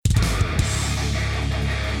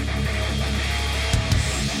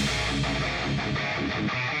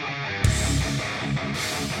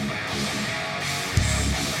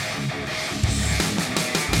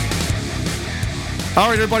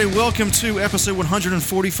right, everybody, welcome to episode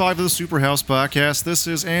 145 of the Superhouse Podcast. This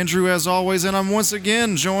is Andrew, as always, and I'm once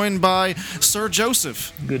again joined by Sir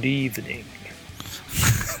Joseph. Good evening.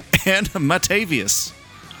 And Matavius.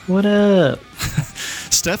 What up?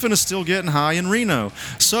 Stefan is still getting high in Reno.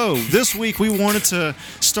 So, this week we wanted to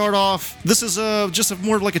start off, this is just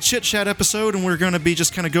more like a chit-chat episode, and we're going to be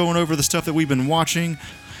just kind of going over the stuff that we've been watching,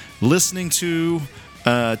 listening to,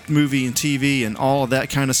 movie and TV and all of that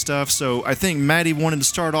kind of stuff. So I think Maddie wanted to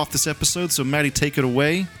start off this episode, so Maddie, take it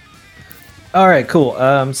away. All right, cool.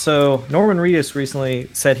 So Norman Reedus recently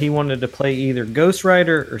said he wanted to play either Ghost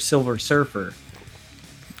Rider or Silver Surfer.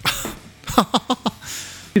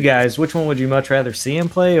 You guys, which one would you much rather see him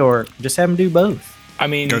play, or just have him do both? I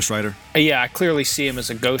mean, Ghost Rider. Yeah, I clearly see him as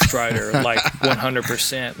a Ghost Rider, like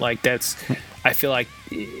 100%. Like that's, I feel like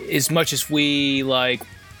as much as we like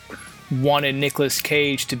wanted Nicolas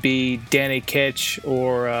Cage to be Danny Ketch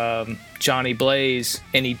or Johnny Blaze,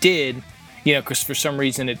 and he did, you know, because for some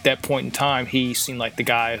reason at that point in time he seemed like the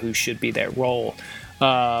guy who should be that role.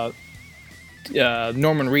 Norman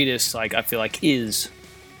Reedus, like, I feel like is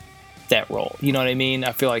that role. You know what I mean?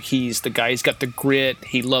 I feel like he's the guy. He's got the grit.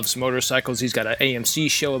 He loves motorcycles. He's got an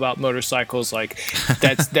AMC show about motorcycles. Like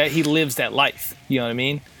that he lives that life. You know what I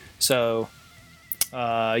mean? So.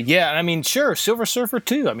 Yeah, I mean, sure, Silver Surfer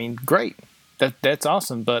too. I mean, great. That's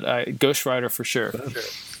awesome. But Ghost Rider for sure.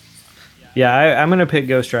 Yeah, I'm going to pick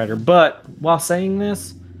Ghost Rider. But while saying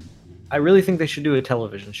this, I really think they should do a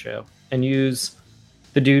television show and use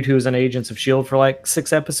the dude who was on Agents of S.H.I.E.L.D. for like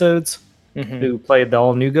 6 episodes, who played the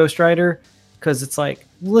all-new Ghost Rider. Because it's like,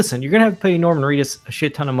 listen, you're going to have to pay Norman Reedus a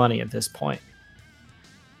shit ton of money at this point.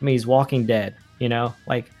 I mean, he's Walking Dead, you know?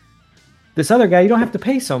 Like, this other guy, you don't have to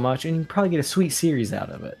pay so much, and you probably get a sweet series out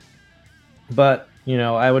of it. But, you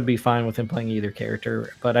know, I would be fine with him playing either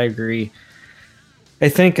character. But I agree. I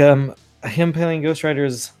think him playing Ghost Rider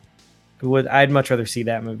I'd much rather see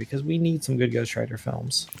that movie, because we need some good Ghost Rider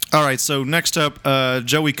films. All right, so next up,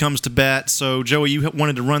 Joey comes to bat. So, Joey, you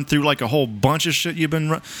wanted to run through like a whole bunch of shit you've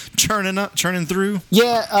been churning through?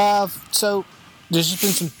 Yeah, so there's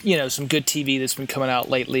just been some good TV that's been coming out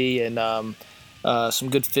lately, and some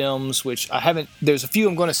good films, which I haven't. There's a few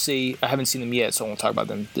I'm going to see. I haven't seen them yet, so I won't talk about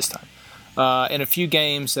them this time. And a few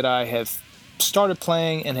games that I have started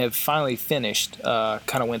playing and have finally finished.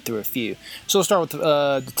 Kind of went through a few. So we'll start with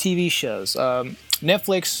the TV shows.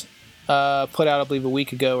 Netflix put out, I believe, a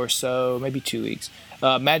week ago or so, maybe 2 weeks.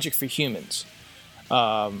 Magic for Humans,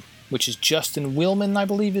 which is Justin Willman, I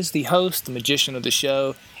believe, is the host, the magician of the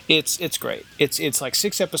show. It's great. It's like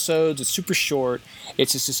 6 episodes. It's super short.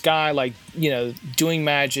 It's just this guy, like, you know, doing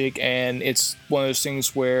magic, and it's one of those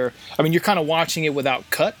things where, I mean, you're kind of watching it without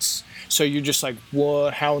cuts, so you're just like,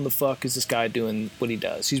 what? How in the fuck is this guy doing what he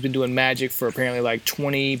does? He's been doing magic for apparently like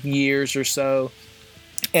 20 years or so,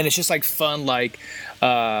 and it's just like fun. Like,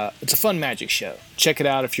 it's a fun magic show. Check it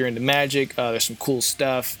out if you're into magic. There's some cool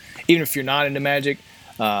stuff. Even if you're not into magic,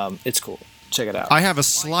 it's cool. Check it out. I have a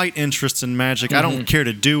slight interest in magic. I don't care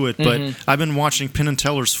to do it, but I've been watching Penn and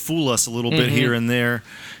Teller's Fool Us a little bit here and there,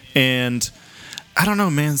 and I don't know,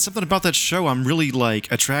 man. Something about that show I'm really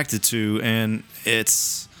like attracted to, and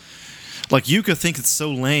it's like Yuka thinks it's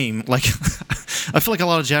so lame. Like I feel like a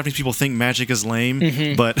lot of Japanese people think magic is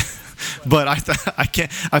lame, but I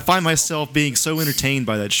can't. I find myself being so entertained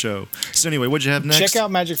by that show. So anyway, what'd you have next? Check out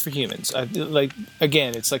Magic for Humans. Like,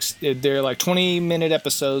 again, it's like they're like 20-minute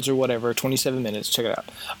episodes or whatever, 27 minutes. Check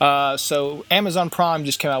it out. So Amazon Prime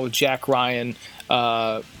just came out with Jack Ryan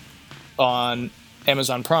on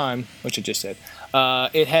Amazon Prime, which I just said.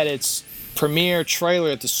 It had its premiere trailer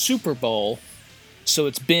at the Super Bowl, so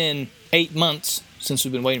it's been 8 months since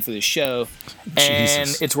we've been waiting for this show, and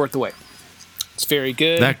Jesus. It's worth the wait. It's very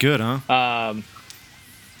good. That good, huh?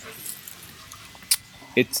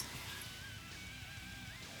 It's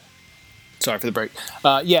sorry for the break.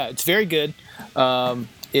 Yeah, it's very good.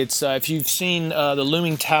 It's if you've seen The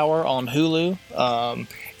Looming Tower on Hulu,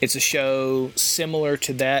 it's a show similar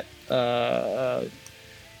to that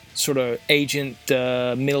sort of agent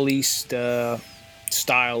Middle East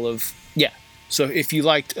style of, yeah. So if you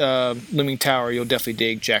liked Looming Tower, you'll definitely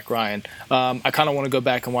dig Jack Ryan. I kind of want to go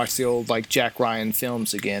back and watch the old like Jack Ryan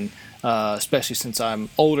films again, especially since I'm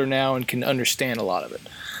older now and can understand a lot of it.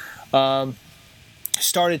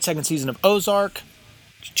 Started second season of Ozark,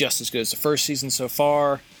 just as good as the first season so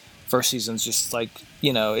far. First season's just like,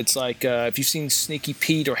 you know, it's like if you've seen Sneaky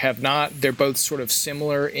Pete or have not, they're both sort of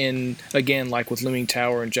similar in, again, like with Looming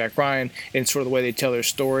Tower and Jack Ryan, in sort of the way they tell their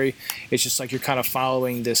story. It's just like you're kind of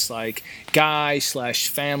following this like guy /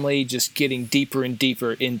 family just getting deeper and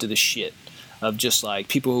deeper into the shit of just like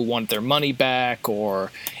people who want their money back, or,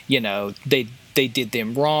 you know, they they did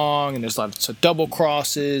them wrong, and there's lots of double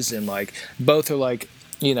crosses, and like both are like,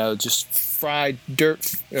 you know, just fried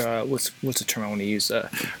dirt. What's the term I want to use?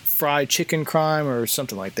 Fried chicken crime or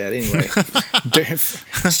something like that. Anyway,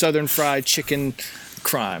 Southern fried chicken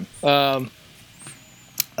crime.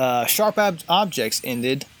 Sharp Objects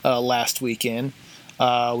ended last weekend,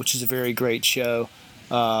 which is a very great show,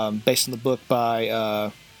 based on the book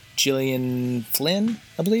by Gillian Flynn,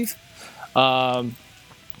 I believe.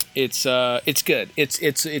 It's good.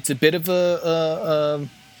 It's a bit of a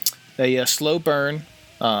slow burn.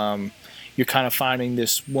 You're kind of finding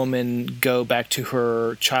this woman go back to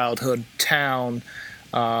her childhood town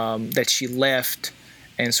that she left,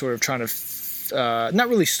 and sort of trying to not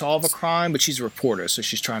really solve a crime, but she's a reporter, so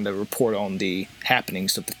she's trying to report on the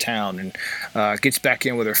happenings of the town, and gets back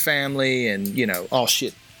in with her family, and you know, all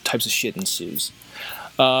types of shit ensues.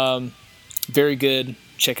 Very good.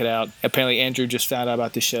 Check it out. Apparently, Andrew just found out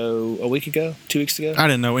about the show 2 weeks ago. I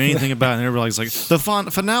didn't know anything about it. And everybody's like, the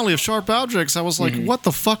finale of Sharp Objects. I was like, what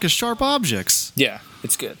the fuck is Sharp Objects? Yeah,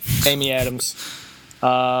 it's good. Amy Adams.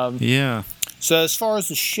 Yeah. So as far as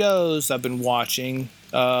the shows I've been watching,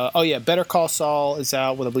 Better Call Saul is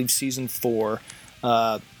out with, I believe, season 4.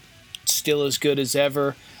 Still as good as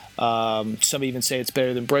ever. Some even say it's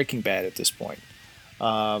better than Breaking Bad at this point.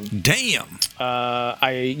 Damn.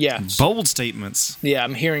 Bold statements. Yeah,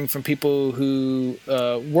 I'm hearing from people who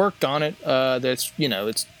worked on it. That's, you know,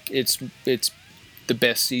 it's the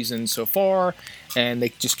best season so far, and they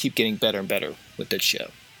just keep getting better and better with that show,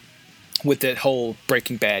 with that whole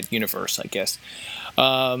Breaking Bad universe, I guess.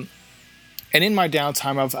 And in my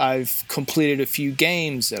downtime, I've completed a few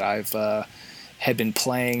games that I've had been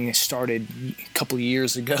playing, started a couple of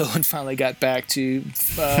years ago, and finally got back to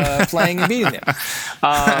playing and beating them,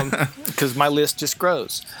 because my list just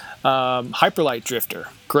grows. Hyper Light Drifter,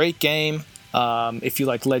 great game. If you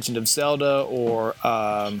like Legend of Zelda or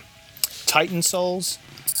Titan Souls,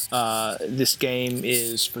 this game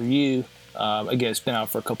is for you. Again, it's been out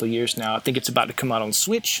for a couple of years now. I think it's about to come out on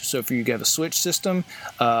Switch, so if you have a Switch system,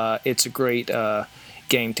 it's a great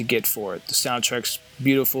game to get for it. The soundtrack's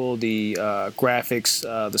beautiful. The graphics,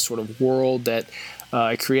 the sort of world that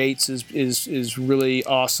it creates is really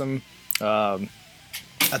awesome. I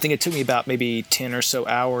think it took me about maybe 10 or so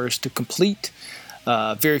hours to complete.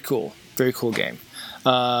 Very cool game.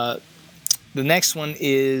 The next one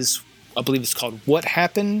is, I believe it's called What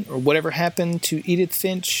Happened, or Whatever Happened to Edith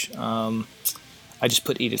Finch. I just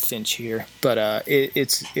put Edith Finch here, but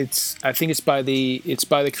it's I think it's by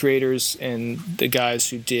the creators and the guys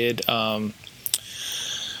who did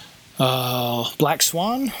Black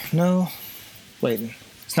Swan. No, wait,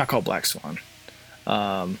 it's not called Black Swan.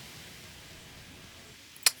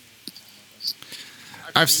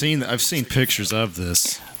 I've seen pictures of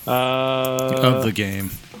this of the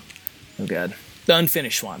game. Oh god, the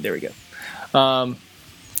Unfinished Swan. There we go.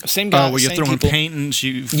 Same guy. Oh, well, you're throwing paint and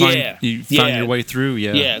you find your way through.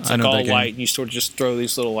 Yeah, yeah, it's like all white. You sort of just throw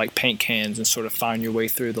these little like paint cans and sort of find your way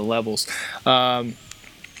through the levels.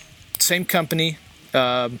 Same company,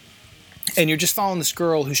 and you're just following this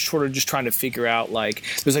girl who's sort of just trying to figure out, like,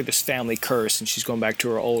 there's like this family curse, and she's going back to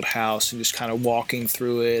her old house and just kind of walking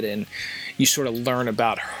through it, and you sort of learn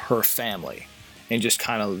about her family and just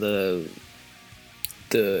kind of the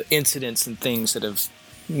incidents and things that have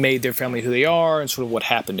made their family who they are, and sort of what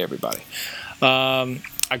happened to everybody.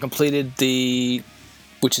 I completed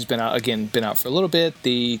which has been out for a little bit,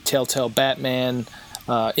 the Telltale Batman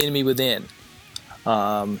Enemy Within.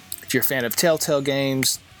 If you're a fan of Telltale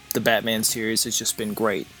games, the Batman series has just been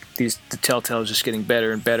great. The Telltale is just getting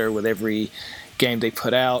better and better with every game they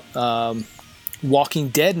put out. Walking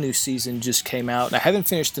Dead new season just came out, and I haven't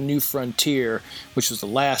finished the New Frontier, which was the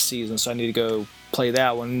last season, so I need to go play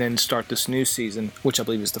that one and then start this new season, which I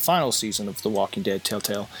believe is the final season of The Walking Dead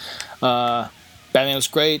Telltale. Batman was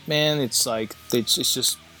great, man. It's like it's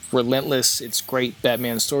just relentless. It's great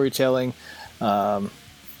Batman storytelling.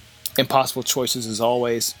 Impossible choices as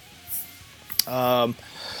always.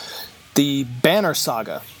 The Banner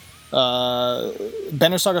Saga.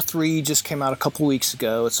 Banner Saga 3 just came out a couple weeks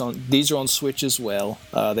ago. These are on Switch as well.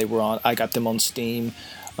 I got them on Steam.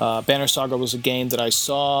 Banner Saga was a game that I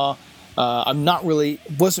saw.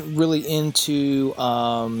 Wasn't really into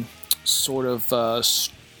sort of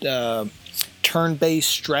turn-based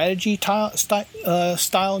strategy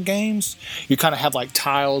style games. You kind of have like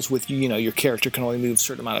tiles with your character can only move a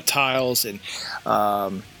certain amount of tiles, and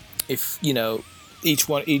if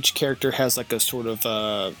each character has like a sort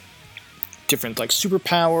of different like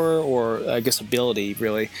superpower, or I guess ability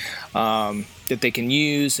really, that they can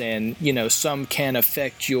use, and some can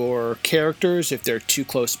affect your characters if they're too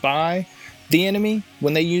close by. the enemy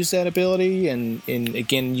when they use that ability, and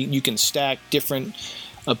again, you can stack different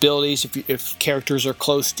abilities if characters are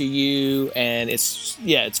close to you, and it's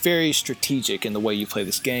very strategic in the way you play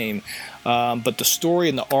this game. But the story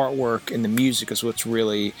and the artwork and the music is what's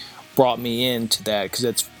really brought me into that, because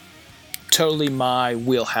that's totally my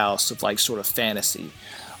wheelhouse of like sort of fantasy.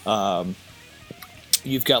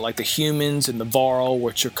 You've got like the humans and the Varl,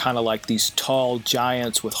 which are kind of like these tall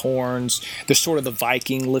giants with horns. They're sort of the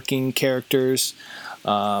Viking-looking characters.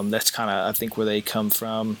 That's kind of, I think, where they come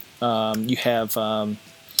from. You have, I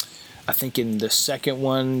think in the second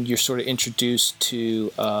one, you're sort of introduced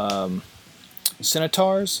to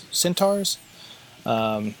centaurs,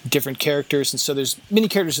 different characters. And so there's many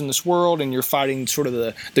characters in this world, and you're fighting sort of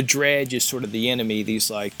the Dredge is sort of the enemy. These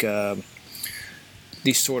like...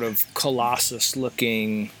 these sort of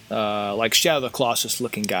Colossus-looking, like Shadow of the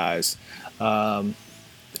Colossus-looking guys, and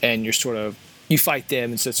you fight them,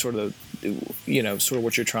 and so it's sort of, sort of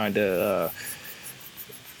what you're trying to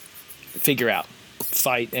figure out,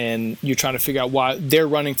 fight, and you're trying to figure out why they're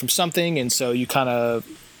running from something, and so you kind of,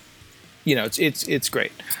 it's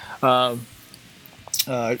great. I'm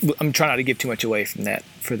trying not to give too much away from that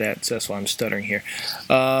so that's why I'm stuttering here.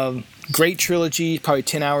 Great trilogy, probably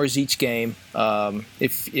 10 hours each game.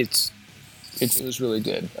 It was really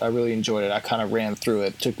good. I really enjoyed it. I kind of ran through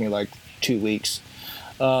it. It took me like 2 weeks.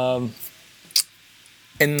 And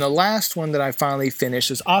the last one that I finally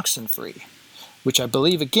finished is Oxenfree, which I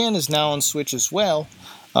believe again is now on Switch as well.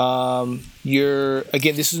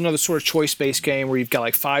 This is another sort of choice-based game where you've got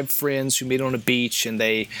like 5 friends who meet on a beach, and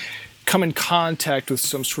they come in contact with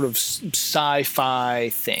some sort of sci-fi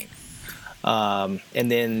thing.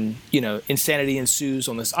 And then, insanity ensues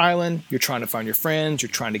on this island. You're trying to find your friends. You're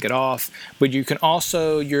trying to get off. But you can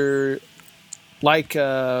also, you're like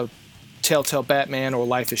Telltale Batman or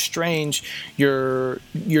Life is Strange, your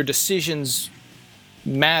decisions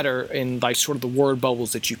matter in like sort of the word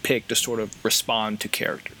bubbles that you pick to sort of respond to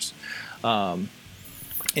characters.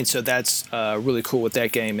 And so that's really cool with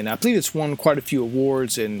that game. And I believe it's won quite a few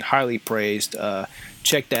awards and highly praised.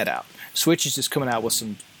 Check that out. Switch is just coming out with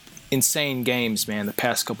some insane games, man, the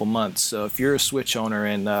past couple months. So if you're a Switch owner,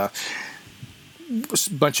 and a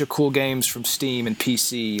bunch of cool games from Steam and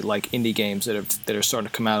PC, like indie games that are starting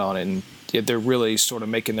to come out on it, and they're really sort of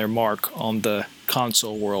making their mark on the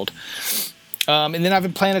console world. And then I've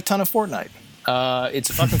been playing a ton of Fortnite. It's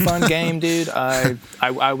a fucking fun game, dude.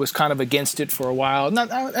 I was kind of against it for a while.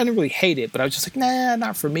 I didn't really hate it, but I was just like, nah,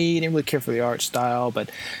 not for me. Didn't really care for the art style.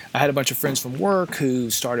 But I had a bunch of friends from work who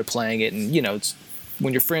started playing it, and it's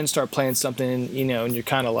when your friends start playing something, and you're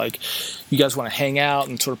kind of like, you guys want to hang out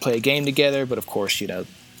and sort of play a game together. But of course,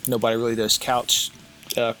 nobody really does couch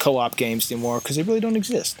co-op games anymore because they really don't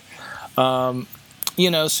exist. So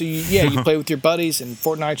you play with your buddies, and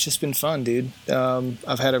Fortnite's just been fun, dude.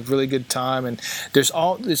 I've had a really good time, and there's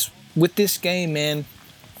all this with this game, man,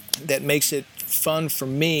 that makes it fun for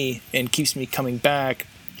me and keeps me coming back,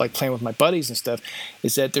 like playing with my buddies and stuff,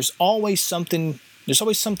 is that there's always something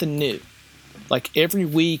new. Like every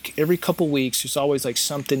week, every couple weeks, there's always like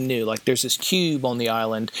something new. Like there's this cube on the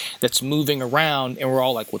island that's moving around, and we're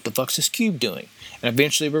all like, what the fuck's this cube doing? And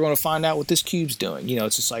eventually we're going to find out what this cube's doing.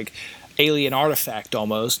 It's just like alien artifact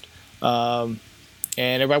almost. And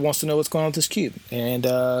everybody wants to know what's going on with this cube. And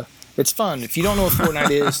it's fun. If you don't know what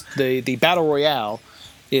Fortnite is, the Battle Royale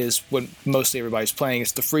is what mostly everybody's playing.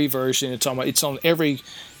 It's the free version. It's on every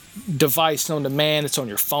device known to man. It's on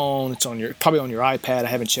your phone. It's probably on your iPad. I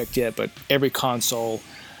haven't checked yet, but every console.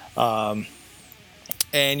 And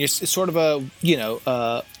it's sort of a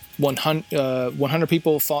 100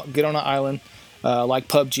 people get on an island, like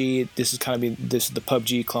PUBG. This is the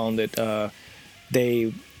PUBG clone that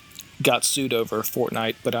they got sued over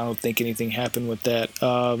Fortnite, but I don't think anything happened with that.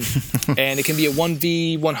 And it can be a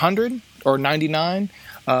 1v100 or 99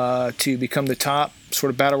 to become the top sort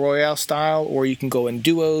of battle royale style, or you can go in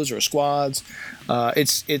duos or squads.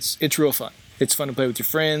 It's real fun. It's fun to play with your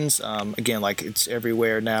friends. Again, like it's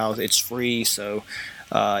everywhere now. It's free, so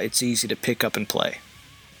it's easy to pick up and play.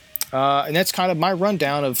 And that's kind of my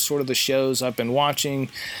rundown of sort of the shows I've been watching,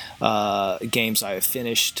 games I have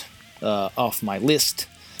finished off my list.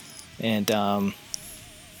 And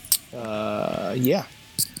yeah,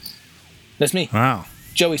 that's me. Wow.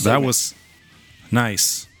 Joey segment. That was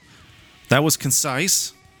nice. That was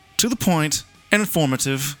concise, to the point, and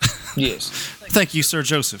informative. Yes. Thank you, Sir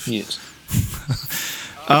Joseph. Yes.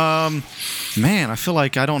 Man, I feel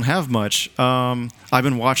like I don't have much. I've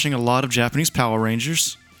been watching a lot of Japanese Power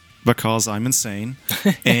Rangers because I'm insane.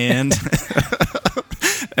 And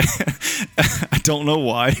I don't know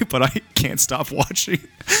why, but I can't stop watching.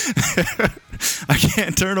 I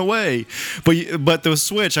can't turn away. But the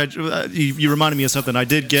Switch, you reminded me of something. I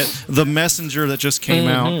did get The Messenger that just came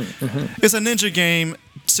out. It's a ninja game,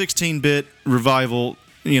 16-bit revival,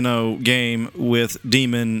 game with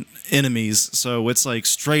demon enemies. So it's like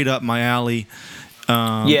straight up my alley.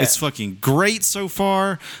 It's fucking great so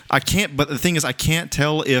far. But the thing is, I can't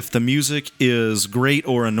tell if the music is great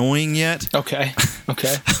or annoying yet. Okay.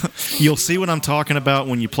 You'll see what I'm talking about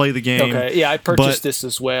when you play the game. Okay, yeah, I purchased this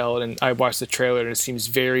as well, and I watched the trailer, and it seems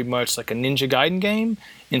very much like a Ninja Gaiden game,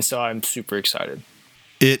 and so I'm super excited.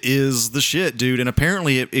 It is the shit, dude. And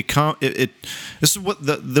apparently, this is what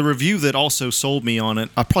the review that also sold me on it.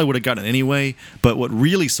 I probably would have gotten it anyway, but what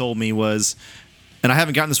really sold me was, and I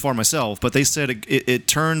haven't gotten this far myself, but they said it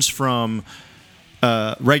turns from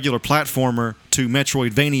regular platformer to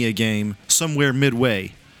Metroidvania game somewhere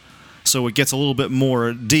midway. So it gets a little bit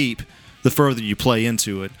more deep the further you play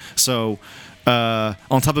into it. So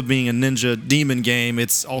on top of being a ninja demon game,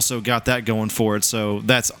 it's also got that going for it. So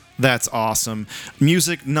that's awesome.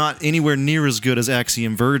 Music not anywhere near as good as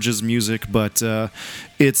Axiom Verge's music, but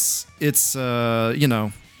it's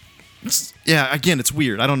again, it's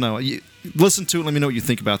weird. I don't know. Listen to it. Let me know what you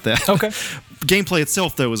think about that. Okay. Gameplay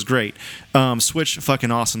itself, though, is great. Switch,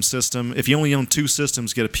 fucking awesome system. If you only own 2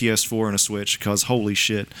 systems, get a PS4 and a Switch, because holy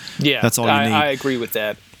shit. Yeah, that's all you need. I agree with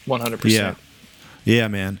that 100%. Yeah,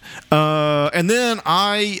 man. And then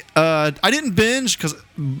I didn't binge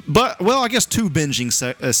I guess 2 binging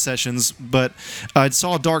sessions. But I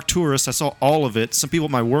saw Dark Tourist. I saw all of it. Some people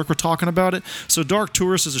at my work were talking about it. So Dark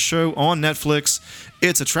Tourist is a show on Netflix.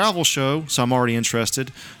 It's a travel show, so I'm already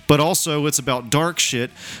interested. But also, it's about dark shit.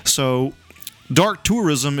 So dark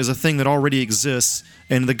tourism is a thing that already exists.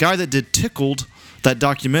 And the guy that did Tickled, that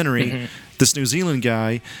documentary, this New Zealand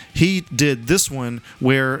guy, he did this one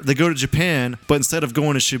where they go to Japan, but instead of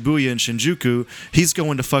going to Shibuya and Shinjuku, he's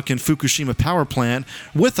going to fucking Fukushima power plant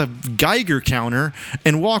with a Geiger counter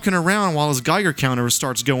and walking around while his Geiger counter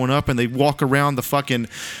starts going up, and they walk around the fucking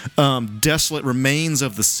desolate remains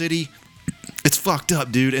of the city. It's fucked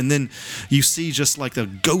up, dude. And then you see just like the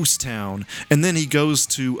ghost town. And then he goes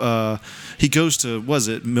to was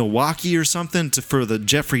it Milwaukee or something for the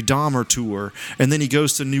Jeffrey Dahmer tour. And then he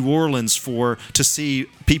goes to New Orleans to see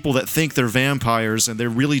people that think they're vampires and they're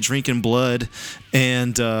really drinking blood,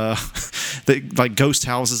 and like ghost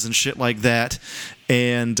houses and shit like that.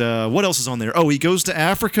 And what else is on there? Oh, he goes to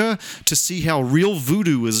Africa to see how real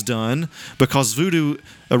voodoo is done, because voodoo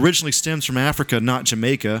originally stems from Africa, not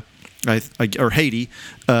Jamaica. Or Haiti.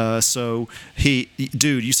 So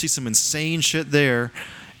dude, you see some insane shit there,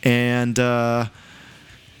 and I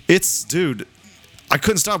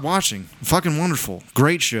couldn't stop watching. Fucking wonderful,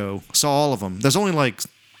 great show. Saw all of them. There's only like,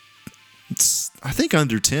 I think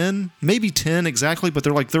under 10, maybe 10 exactly, but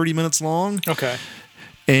they're like 30 minutes long. Okay.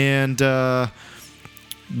 And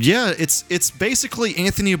it's basically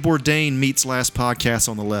Anthony Bourdain meets Last Podcast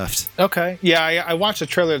on the left. Okay. Yeah, I watched a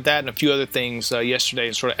trailer of that and a few other things yesterday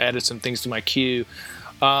and sort of added some things to my queue.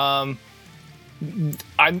 I'm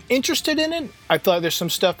interested in it. I feel like there's some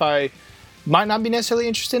stuff I might not be necessarily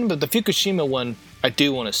interested in, but the Fukushima one I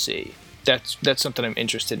do want to see. That's something I'm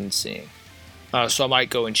interested in seeing. So I might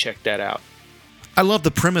go and check that out. I love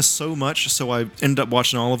the premise so much, so I ended up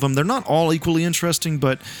watching all of them. They're not all equally interesting,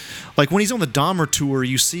 but like when he's on the Dahmer tour,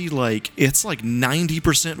 you see like it's like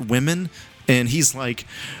 90% women, and he's like,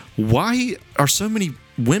 why are so many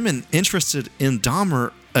women interested in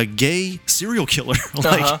Dahmer, a gay serial killer?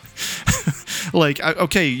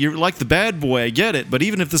 Okay, you're like the bad boy, I get it, but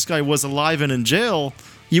even if this guy was alive and in jail,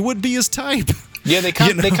 you would be his type. Yeah, they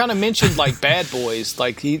kind of mentioned like bad boys,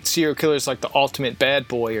 like serial killers, like the ultimate bad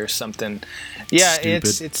boy or something. Yeah,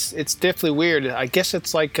 Stupid. it's definitely weird. I guess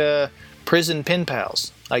it's like prison pen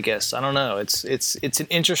pals. I guess I don't know. It's an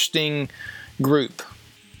interesting group.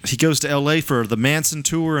 He goes to L.A. for the Manson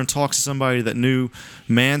tour and talks to somebody that knew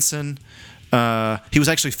Manson. He was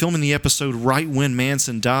actually filming the episode right when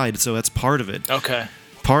Manson died, so that's part of it. Okay.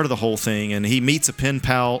 Part of the whole thing, and he meets a pen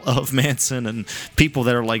pal of Manson and people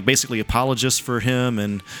that are like basically apologists for him,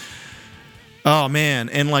 and oh man,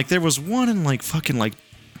 and like there was one in like fucking like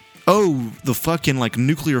the fucking like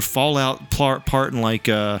nuclear fallout part in like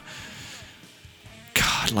like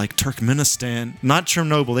Turkmenistan, not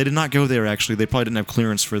Chernobyl. They did not go there actually. They probably didn't have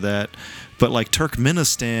clearance for that, but like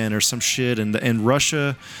Turkmenistan or some shit, and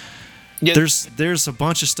Russia. Yeah, there's a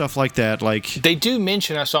bunch of stuff like that. Like they do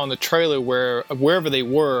mention, I saw in the trailer where wherever they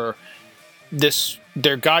were,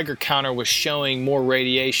 their Geiger counter was showing more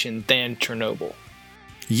radiation than Chernobyl.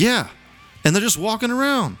 Yeah, and they're just walking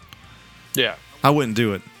around. Yeah, I wouldn't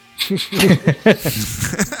do it.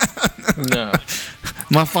 No.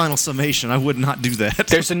 My final summation, I would not do that.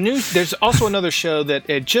 There's also another show that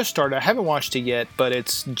it just started. I haven't watched it yet, but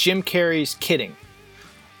it's Jim Carrey's Kidding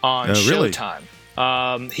on really?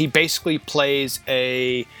 Showtime. He basically plays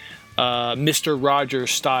a Mr.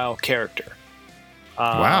 Rogers style character.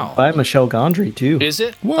 Wow. By Michelle Gondry too. Is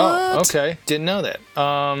it? What? Oh, okay. Didn't know that.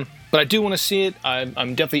 But I do want to see it.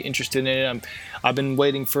 I'm definitely interested in it. I've been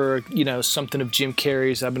waiting for something of Jim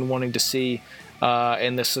Carrey's I've been wanting to see,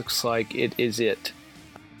 and this looks like it is it.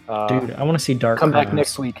 Dude, I want to see Dark Come Crimes. back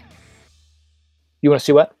next week. You want to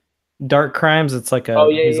see what? Dark Crimes. It's like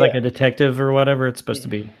he's like a detective or whatever. It's supposed to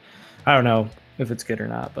be. I don't know if it's good or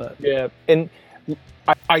not, but yeah. And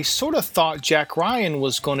I sort of thought Jack Ryan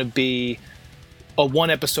was going to be a 1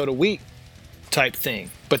 episode a week type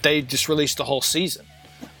thing, but they just released the whole season.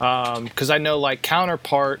 Because I know like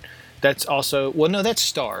Counterpart, that's also that's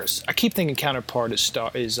Stars. I keep thinking Counterpart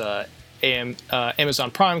is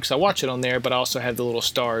Amazon Prime because I watch it on there, but I also have the little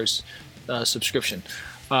Stars subscription.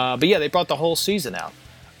 But yeah, they brought the whole season out.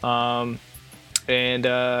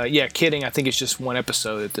 Kidding. I think it's just 1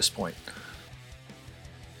 episode at this point.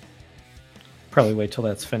 probably wait till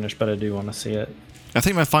that's finished. But I do want to see it. I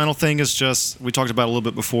think my final thing is just, we talked about it a little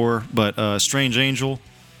bit before, but Strange Angel,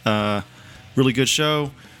 really good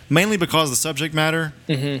show, mainly because of the subject matter.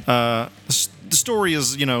 Mm-hmm. The story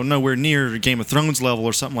is, nowhere near Game of Thrones level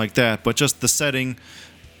or something like that, but just the setting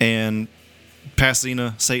and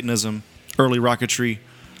Pasadena, Satanism, early rocketry,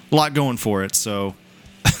 a lot going for it, so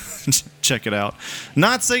check it out.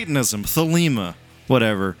 Not Satanism, Thelema,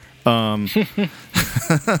 whatever. Anyway.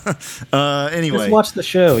 Just watch the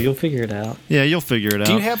show. You'll figure it out. Yeah, you'll figure it out.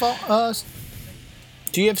 Do you have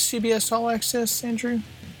Do you have CBS All Access, Andrew?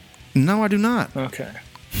 No, I do not. Okay.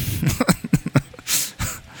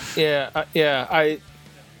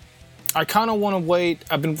 I kind of want to wait.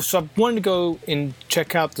 I've wanted to go and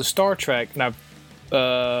check out the Star Trek, and I've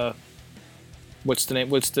what's the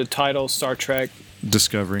name? What's the title? Star Trek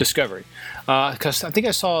Discovery. Because I think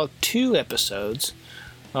I saw 2 episodes.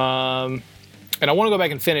 And I want to go back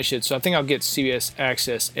and finish it, so I think I'll get CBS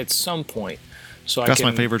Access at some point, so That's I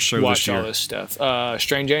can my favorite show watch this year. all this stuff.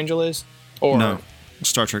 Strange Angel is, or No,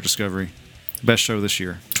 Star Trek Discovery, best show this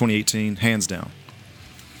year, 2018, hands down.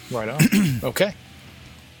 right on. Okay,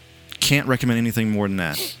 Can't recommend anything more than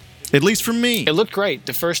that, at least from me. it looked great.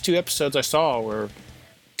 The first 2 episodes I saw were,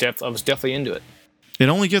 I was definitely into it. It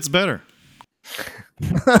only gets better.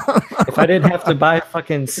 If I didn't have to buy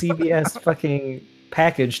fucking CBS fucking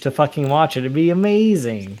package to fucking watch it, it'd be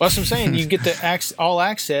amazing. Well, that's what I'm saying. You get the all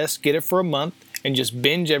access, get it for a month, and just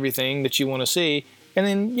binge everything that you want to see, and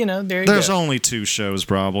then there you go. There's only 2 shows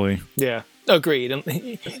probably. Yeah, agreed.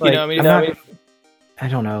 I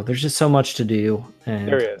don't know. There's just so much to do. And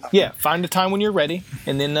There is. Yeah, find a time when you're ready,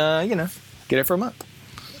 and then get it for a month.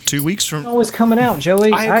 2 weeks from. It's always coming out,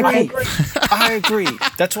 Joey. I agree.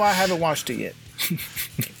 That's why I haven't watched it yet.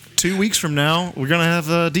 2 weeks from now, we're gonna have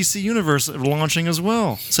DC Universe launching as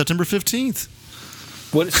well, September 15th.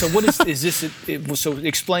 What is this? So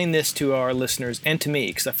explain this to our listeners and to me,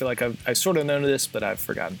 because I feel like I sort of know this, but I've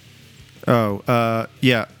forgotten.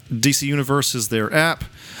 Yeah, DC Universe is their app.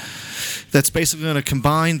 That's basically going to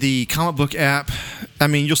combine the comic book app. I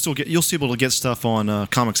mean, you'll still be able to get stuff on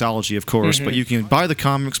Comixology, of course, but you can buy the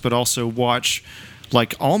comics, but also watch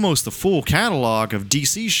like almost the full catalog of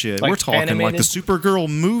DC shit. Like we're talking animated? like the Supergirl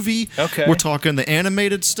movie. Okay. We're talking the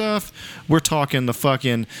animated stuff. We're talking the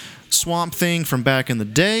fucking Swamp Thing from back in the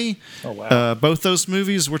day. Oh, wow. Both those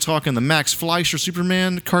movies. We're talking the Max Fleischer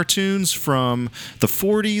Superman cartoons from the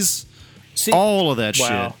 40s. See, All of that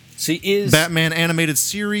wow. shit. See, is Batman animated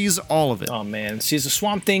series, all of it. Oh man, see, is the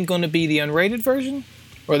Swamp Thing going to be the unrated version,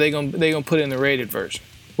 or are they going to put it in the rated version?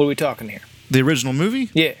 What are we talking here? The original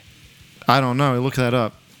movie? Yeah, I don't know. Look that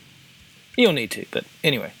up. you don't need to, but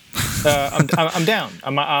anyway, I'm down.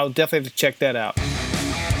 I'll definitely have to check that out.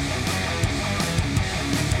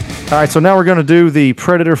 All right, so now we're going to do the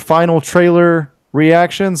Predator final trailer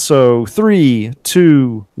reaction. So 3,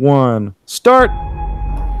 2, 1, start.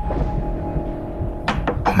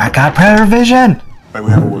 Oh my god, Predator Vision! Yeah,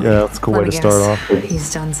 that's a cool way to start off.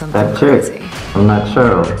 He's done something That crazy. chick. I'm not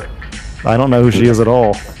sure. I don't know who she is at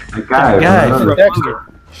all. The guy from Dexter.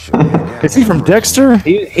 Is he from Dexter?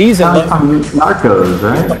 He's in from Narcos,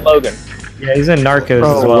 right? Logan. Yeah, he's in Narcos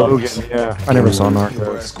as well. Logan, yeah. I never saw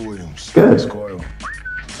Narcos. Good.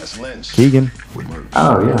 That's Lynch. Keegan.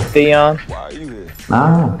 Oh, yeah. Theon. Why are you here?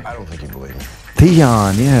 No. I don't think you believe me.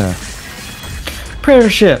 Theon, yeah. Predator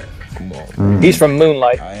ship. Come on. He's from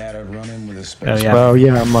Moonlight. I had a run-in with a Oh space. yeah. Oh,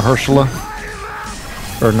 yeah, Mahershala.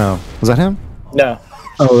 Or no. Was that him? No.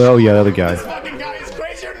 Oh, yeah, the other guy. Fucking guy is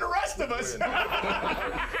crazier than the rest of us.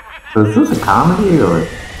 So is this a comedy or?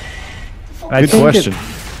 I Good think question.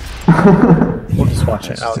 We'll just watch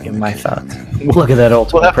it. I'll give my thoughts. Look at that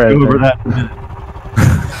Ultimate Predator.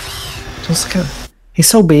 Just look at. He's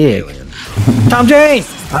so big. Tom Jane.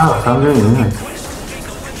 Oh, Tom Jane, yeah.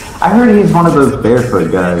 I heard he's one of those barefoot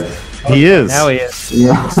guys. He is. Now he is.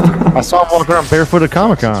 Yeah. I saw him walk around barefoot at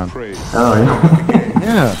Comic-Con. Oh, yeah.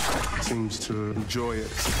 Yeah. Seems to enjoy it.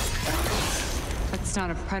 It's not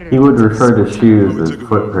a predator. He would refer to shoes as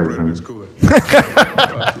foot prisons.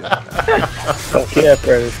 Yeah,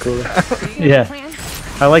 Predator's cool. Yeah.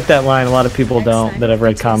 I like that line. A lot of people don't that I've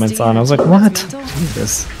read comments on. I was like, what?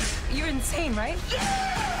 Jesus. You're insane, right?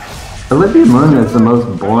 Olivia Munn is the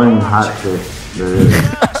most boring hot chick there is.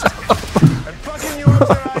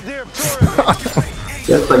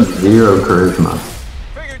 She has like zero charisma.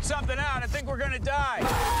 Figured something out. I think we're gonna die.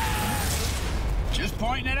 Just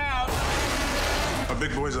pointing it out. A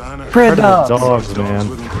big boy's a hunter. Pred dogs. Dogs, man.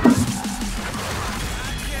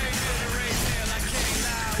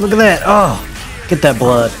 Look at that. Oh, get that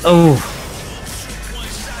blood. Oh.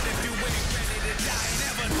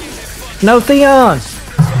 No, Theon.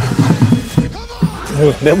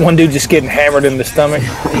 That one dude just getting hammered in the stomach.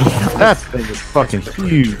 That thing is fucking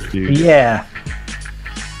huge, dude. Yeah.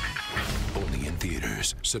 Only in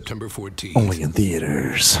theaters, September 14th. Only in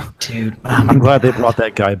theaters. Dude. I'm glad they brought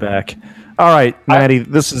that guy back. All right, Maddie,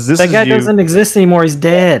 this is That guy you. doesn't exist anymore. He's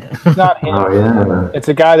dead. It's not him. Oh, yeah. It's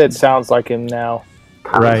a guy that sounds like him now.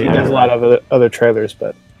 Right. He does a lot of other trailers,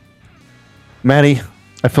 but Maddie,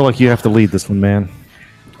 I feel like you have to lead this one, man.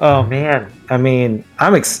 Oh man, I mean,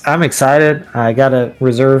 I'm excited. I gotta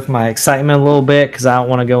reserve my excitement a little bit because I don't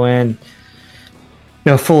want to go in,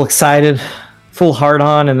 full excited, full hard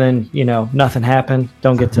on, and then nothing happened.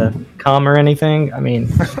 Don't get to come or anything. I mean,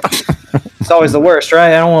 it's always the worst, right?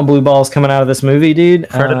 I don't want blue balls coming out of this movie, dude.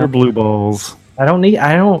 Predator blue balls. I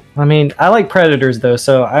mean, I like Predators though,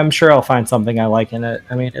 so I'm sure I'll find something I like in it.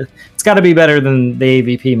 I mean, it's got to be better than the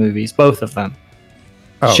AVP movies, both of them.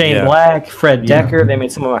 Oh, Shane yeah. Black, Fred Decker, they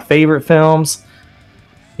made some of my favorite films.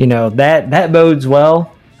 That bodes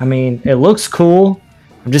well. I mean, it looks cool.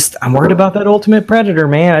 I'm worried about that Ultimate Predator,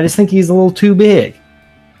 man. I just think he's a little too big.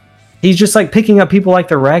 He's just like picking up people like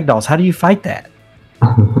they're ragdolls. How do you fight that?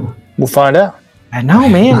 we'll find out. I know,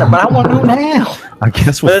 man, but I want to know now. I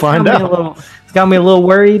guess But we'll it's find got me out. it's got me a little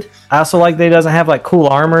worried. I also like that he doesn't have like cool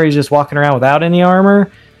armor. He's just walking around without any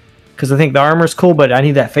armor. Because I think the armor's cool, but I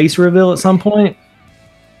need that face reveal at some point.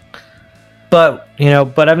 But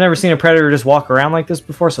I've never seen a Predator just walk around like this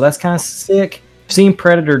before, so that's kind of sick. I've seen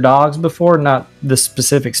Predator dogs before, not the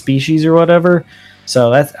specific species or whatever.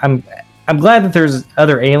 So I'm glad that there's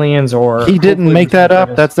other aliens or. He didn't make that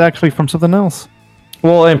up. That's actually from something else.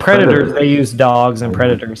 Well, in Predators they use dogs and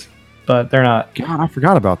Predators, but they're not. God, I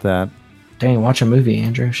forgot about that. Dang, watch a movie,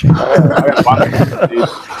 Andrew. Shit. But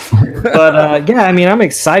yeah, I mean, I'm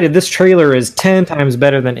excited. This trailer is 10 times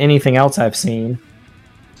better than anything else I've seen.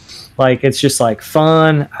 Like, it's just like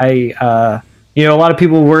fun. A lot of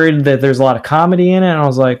people worried that there's a lot of comedy in it, and I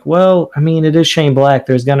was like, well, I mean, it is Shane Black.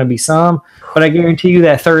 There's going to be some, but I guarantee you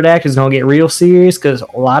that third act is going to get real serious because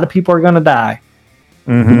a lot of people are going to die.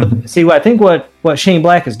 Mm-hmm. See, I think what Shane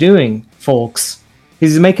Black is doing, folks,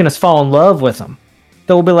 he's making us fall in love with him.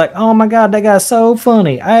 They'll be like, oh my god, that guy's so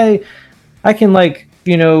funny. I can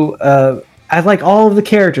I like all of the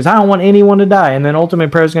characters. I don't want anyone to die. And then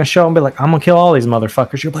Ultimate Predator's going to show up and be like, I'm going to kill all these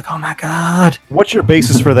motherfuckers. You're like, oh my god. What's your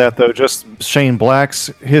basis for that, though? Just Shane Black's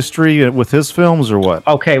history with his films, or what?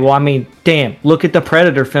 Okay, well, I mean, damn. Look at the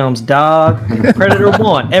Predator films, dog. Predator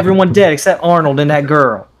 1, everyone dead except Arnold and that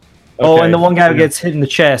girl. Oh, and the one guy who gets hit in the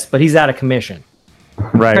chest, but he's out of commission.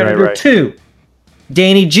 Right, Predator 2,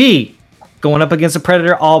 Danny G going up against a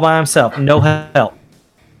Predator all by himself. No help.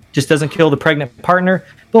 Just doesn't kill the pregnant partner.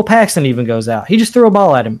 Bill Paxton even goes out. He just threw a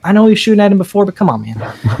ball at him. I know he was shooting at him before, but come on,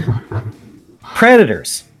 man.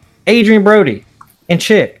 Predators. Adrian Brody and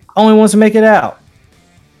Chick. Only ones to make it out.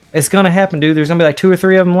 It's going to happen, dude. There's going to be like 2 or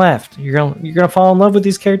 3 of them left. You're gonna fall in love with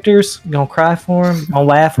these characters. You're going to cry for them. You're going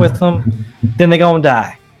to laugh with them. Then they're going to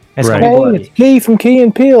die. It's Right. going to be Hey, bloody. it's Key from Key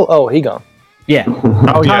and Peele. Oh, he gone. Yeah.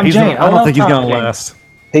 Oh, yeah. Tom He's Jane. I don't love think he's Tom going to Jane. last.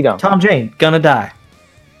 He gone. Tom Jane, gonna die.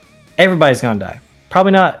 Everybody's gonna die.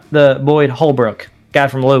 Probably not the Boyd Holbrook, guy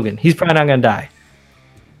from Logan. He's probably not gonna die.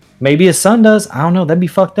 Maybe his son does. I don't know. That'd be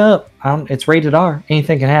fucked up. It's rated R.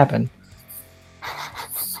 Anything can happen.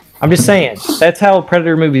 I'm just saying. That's how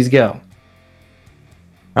Predator movies go.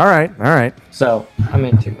 All right. So I'm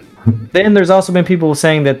into it. Then there's also been people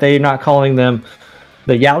saying that they're not calling them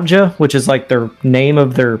the Yautja, which is like their name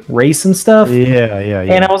of their race and stuff. Yeah.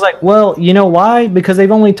 And I was like, well, you know why? Because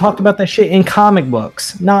they've only talked about that shit in comic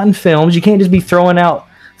books, not in films. You can't just be throwing out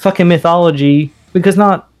fucking mythology, because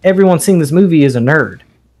not everyone seeing this movie is a nerd.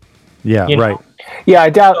 Yeah, You know? right. Yeah, I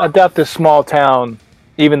doubt this small town,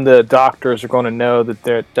 even the doctors are going to know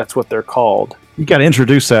that that's what they're called. You got to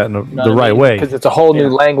introduce that in the right way. Because it's a whole new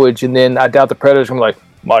language, and then I doubt the Predators are going to be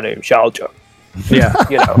like, my name's Yalja. Yeah.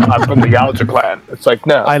 I'm from the Yalja clan. It's like,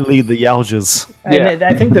 no. I lead the Yaljas. And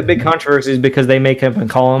I think the big controversy is because they make up and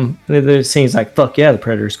call them. There's scenes like "fuck yeah, the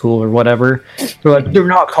Predator's cool" or whatever. They're like, they're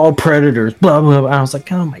not called Predators. Blah blah blah. I was like,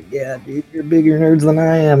 oh my god, dude, you're bigger nerds than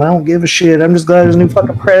I am. I don't give a shit. I'm just glad there's a new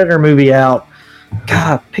fucking Predator movie out.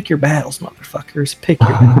 God, pick your battles, motherfuckers. Pick your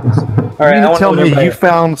battles. All right, You I mean to want tell to me you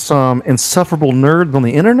found some insufferable nerds on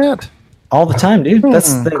the internet? all the time, dude. They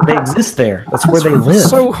exist there. That's where they live.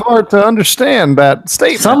 So hard to understand that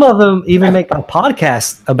statement. Some of them even make a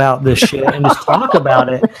podcast about this shit and just talk about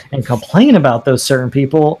it and complain about those certain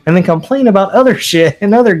people and then complain about other shit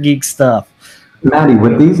and other geek stuff. Maddie,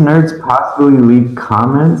 would these nerds possibly leave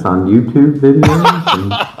comments on YouTube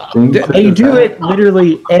videos and things? They do it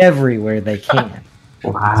literally everywhere they can. It's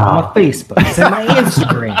on Wow. my Facebook. It's in my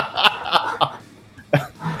Instagram.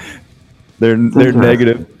 They're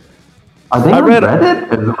negative. Are they I on read it.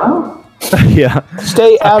 Reddit as well? Yeah.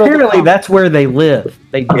 Stay out Apparently, of that's where they live.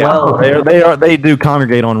 They dwell. They do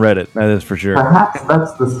congregate on Reddit. That is for sure. Perhaps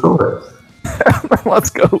that's the source. Let's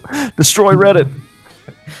go destroy Reddit.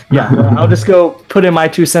 Yeah, I'll just go put in my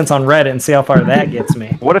 2 cents on Reddit and see how far that gets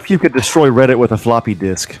me. What if you could destroy Reddit with a floppy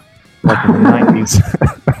disk, like in the 90s?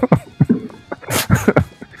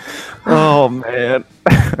 Oh man.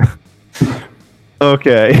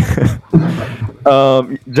 Okay.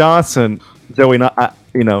 Johnson, Joey, not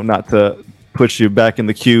to put you back in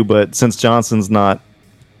the queue, but since Johnson's not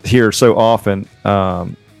here so often,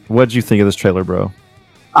 what did you think of this trailer, bro?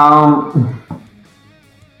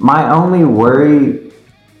 My only worry,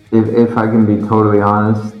 if I can be totally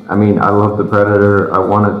honest, I mean, I love the Predator. I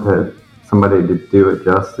wanted somebody to do it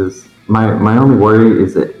justice. My only worry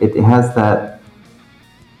is that it has that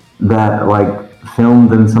like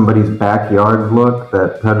filmed in somebody's backyard look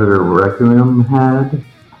that Predator Requiem had. Do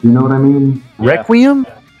you know what I mean? Requiem?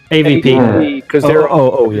 AVP. because they're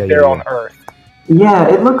they're on Earth. Yeah,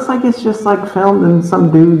 it looks like it's just like filmed in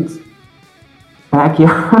some dude's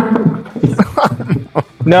backyard.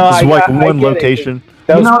 No, It's like I one get it. location.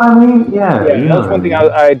 That You was, know what I mean? Yeah. yeah, you that know was what one I thing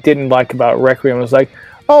mean. I didn't like about Requiem. Was like,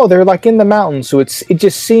 oh, they're like in the mountains, so it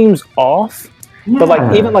just seems off. But like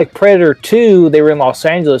Yeah. even like Predator 2, they were in Los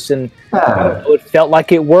Angeles, and I don't know, it felt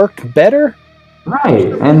like it worked better. Right,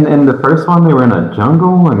 and the first one they were in a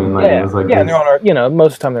jungle. I mean, like Yeah, it was like yeah, this- they're on Earth.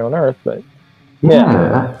 Most of the time they're on Earth, but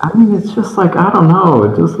yeah. I mean, it's just like I don't know.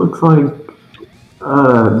 It just looks like,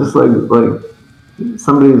 just like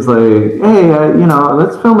somebody's like, hey,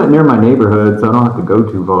 let's film it near my neighborhood, so I don't have to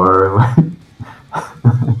go too far.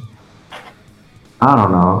 I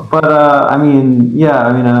don't know, but I mean, yeah,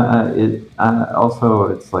 I mean, also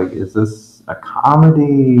it's like, is this a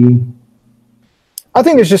comedy? I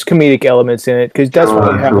think there's just comedic elements in it because that's when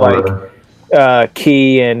you have like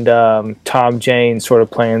Key and Tom Jane sort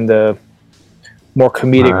of playing the more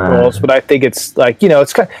comedic roles. But I think it's like,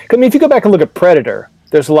 it's kind of, I mean, if you go back and look at Predator,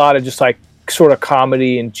 there's a lot of just like sort of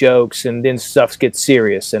comedy and jokes, and then stuff gets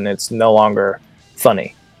serious and it's no longer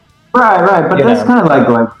funny. Right, but that's kind of like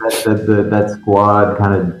that squad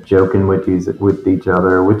kind of joking with each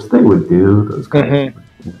other, which they would do. Those guys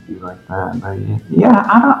would be like that. But I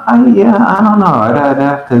don't know. I'd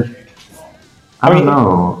have to. I don't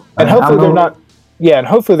know. And hopefully they're not. Yeah, and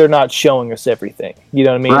hopefully they're not showing us everything. You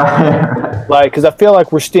know what I mean? Right. Like, because I feel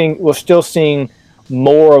like we're still seeing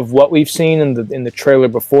more of what we've seen in the trailer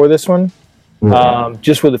before this one,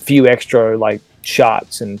 just with a few extra like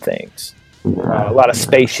shots and things. Yeah. A lot of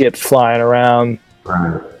spaceships flying around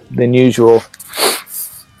Right. than usual.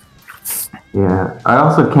 Yeah. I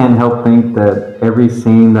also can't help think that every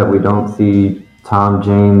scene that we don't see Tom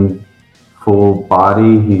Jane full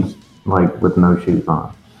body, he's like with no shoes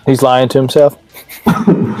on. He's lying to himself.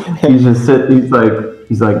 He's just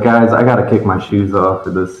he's like, guys, I gotta kick my shoes off for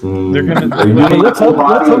this scene. They're gonna- Are you Let's hope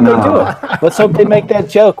they No. do it. Let's hope they make that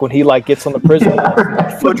joke when he like gets on the prison.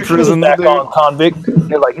 Put your shoes back on, convict.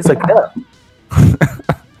 He's like, no.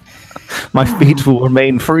 My feet will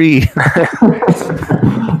remain free.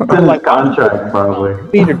 Like contract, probably.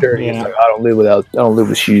 Feet are dirty. He's like, I don't live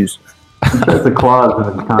with shoes. That's a clause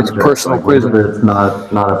in his contract. personal like, prison. whenever it's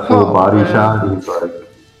not a full body shot, he's like,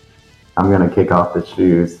 I'm gonna kick off the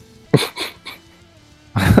shoes.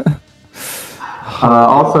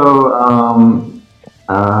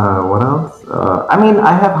 What else? I mean,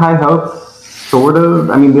 I have high hopes, sort of.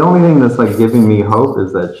 I mean, the only thing that's like giving me hope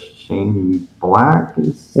is that Shane Black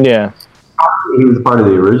is Yeah. He was part of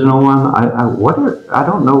the original one. I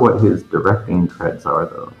don't know what his directing credits are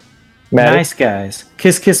though. Nice Guys,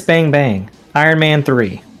 Kiss Kiss Bang Bang, Iron Man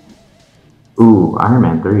 3. Ooh, Iron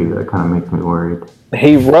Man 3. That kind of makes me worried.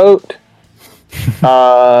 He wrote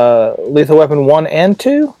Lethal Weapon 1 and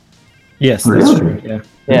 2? Yes, Really? that's true. Yeah.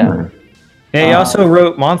 Yeah. Yeah, he also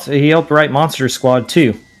wrote He helped write Monster Squad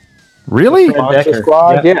too. Really? Monster Decker.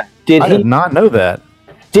 Squad, Yep. yeah. I did not know that.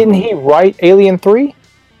 Didn't he write Alien 3?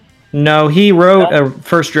 No, he wrote a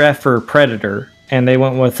first draft for Predator, and they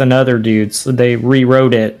went with another dude, so they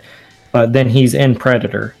rewrote it. But then he's in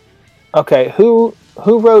Predator. Okay, who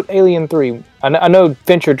wrote Alien 3? I know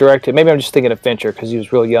Fincher directed. Maybe I'm just thinking of Fincher because he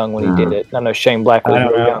was real young when he did it. I know Shane Black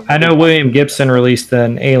was real young. I know William Gibson released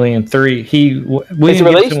an Alien 3. William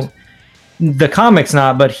released? The comic's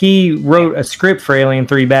not, but he wrote a script for Alien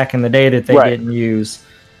 3 back in the day that they didn't use.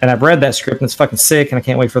 And I've read that script and it's fucking sick and I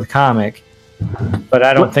can't wait for the comic. But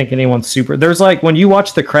I don't think anyone's super... There's like, when you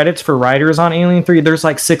watch the credits for writers on Alien 3, there's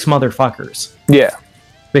like 6 motherfuckers. Yeah.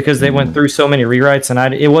 Because they went through so many rewrites and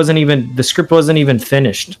the script wasn't even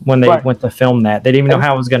finished when they went to film that. They didn't even know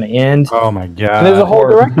how it was going to end. Oh my god! And there's a whole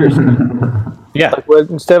director's yeah. Like,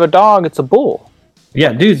 instead of a dog, it's a bull.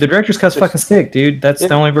 Yeah, dude, the director's cut's fucking sick, dude. That's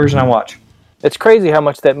the only version I watch. It's crazy how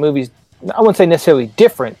much that movie's. I wouldn't say necessarily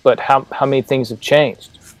different, but how many things have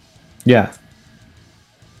changed. Yeah.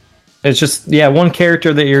 It's just one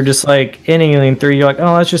character that you're just like in Alien 3, you're like,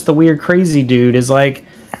 oh, that's just the weird crazy dude. Is like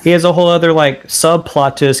he has a whole other like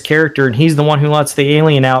subplot to his character, and he's the one who lets the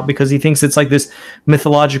alien out because he thinks it's like this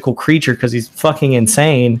mythological creature because he's fucking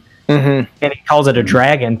insane, and he calls it a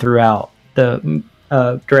dragon throughout the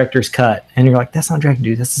director's cut, and you're like, that's not a dragon,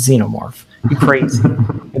 dude, that's a xenomorph. You crazy.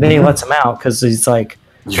 And then he lets him out because he's like,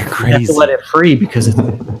 you're you crazy. have to let it free because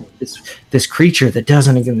it's this creature that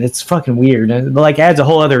doesn't. It's fucking weird. And it, like, adds a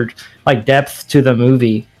whole other like depth to the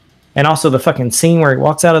movie. And also the fucking scene where he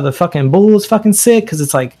walks out of the fucking bull is fucking sick because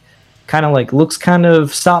it's like kind of like looks kind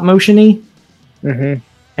of stop motion-y. And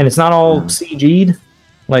it's not all CG'd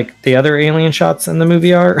like the other alien shots in the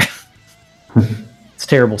movie are. It's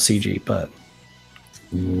terrible CG, but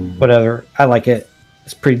whatever. I like it.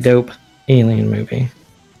 It's a pretty dope alien movie.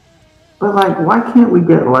 But like, why can't we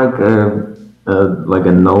get like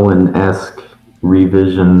a Nolan-esque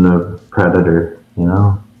revision of Predator? You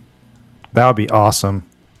know, That would be awesome.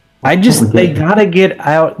 They gotta get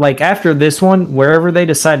out, like, after this one, wherever they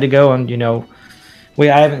decide to go, and, you know, I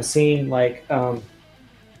haven't seen, like,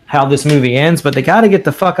 how this movie ends, but they gotta get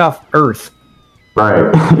the fuck off Earth.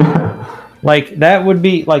 Right. Like, that would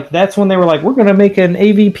be, like, that's when they were like, we're gonna make an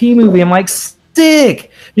AVP movie. I'm like,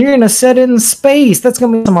 sick! You're gonna set it in space. That's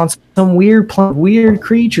gonna be on some weird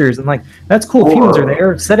creatures. And, like, that's cool. If humans are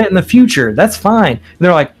there, set it in the future. That's fine. And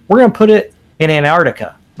they're like, we're gonna put it in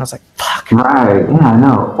Antarctica. I was like, fuck. Right, yeah, I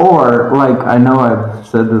know. Or, like, I know I've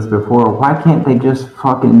said this before, why can't they just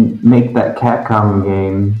fucking make that Capcom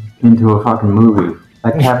game into a fucking movie?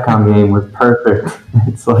 That Capcom game was perfect.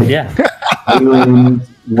 It's like Alien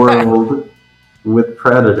World with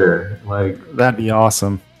Predator. Like, that'd be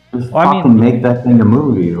awesome. Just fucking make that thing a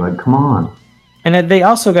movie. Like, come on. And they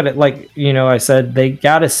also got it, like, you know, I said they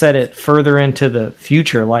got to set it further into the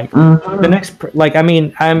future. Like the next, like, I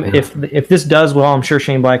mean, if this does well, I'm sure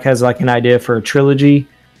Shane Black has like an idea for a trilogy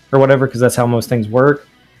or whatever, because that's how most things work.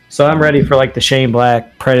 So I'm ready for like the Shane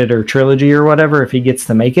Black Predator trilogy or whatever if he gets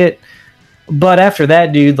to make it. But after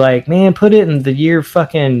that, dude, like, man, put it in the year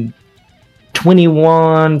fucking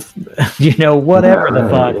 21, you know, whatever the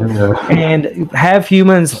fuck, and have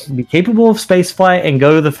humans be capable of space flight and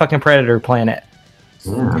go to the fucking Predator planet.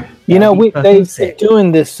 Yeah. You know, they've been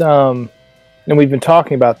doing this, and we've been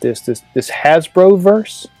talking about this Hasbro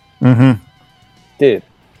verse. Dude,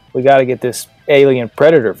 we got to get this Alien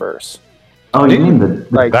Predator verse. Oh, you mean the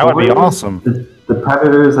like, that would be awesome. The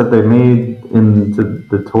Predators that they made into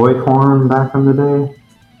the toy form back in the day?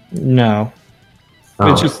 No.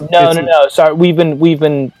 Oh. It's just, no. Sorry, we've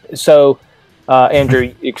been. So,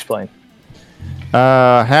 Andrew, explain.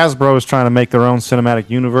 Hasbro is trying to make their own cinematic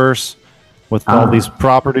universe with all these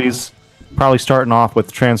properties. Probably starting off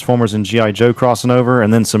with Transformers and G.I. Joe crossing over,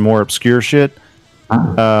 and then some more obscure shit.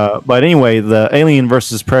 But anyway, the Alien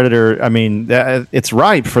versus Predator. I mean, it's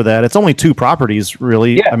ripe for that. It's only 2 properties,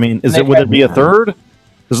 really. Yeah, I mean, would it be a third?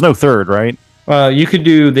 There's no third, right? You could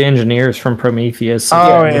do the engineers from Prometheus.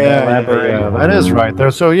 Oh yeah, that is right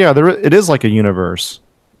there. So yeah, it is like a universe.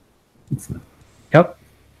 Yep.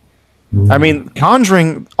 I mean,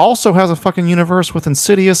 Conjuring also has a fucking universe with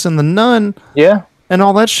Insidious and the Nun. Yeah. And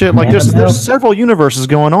all that shit. Like, there's several universes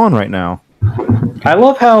going on right now. I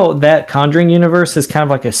love how that Conjuring universe is kind of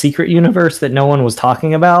like a secret universe that no one was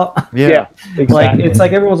talking about. Yeah. exactly. Like it's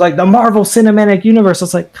like everyone's like the Marvel Cinematic Universe.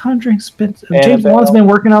 It's like James Wan's been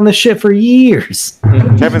working on this shit for years.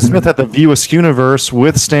 Kevin Smith had the View Askew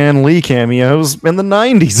with Stan Lee cameos in the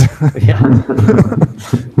 90s.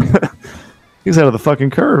 He's out of the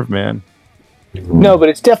fucking curve, man. No, but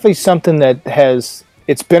it's definitely something that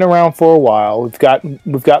it's been around for a while. We've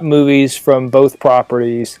got movies from both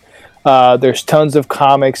properties. There's tons of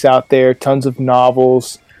comics out there, tons of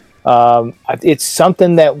novels. It's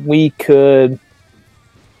something that we could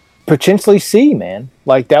potentially see, man.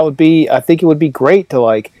 Like I think it would be great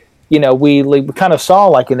to we kind of saw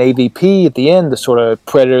like an AVP at the end, the sort of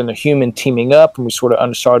Predator and the human teaming up, and we sort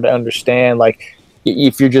of started to understand, like,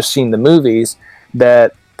 if you're just seeing the movies,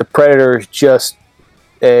 that the Predator is just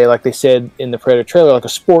like they said in the Predator trailer, like a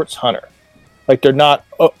sports hunter. Like they're not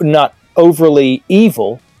overly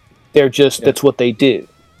evil. They're just that's what they do.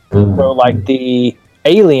 So like the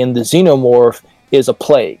alien, the xenomorph, is a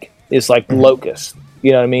plague. Is like locusts.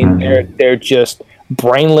 You know what I mean? They're just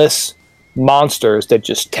brainless monsters that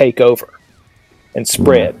just take over and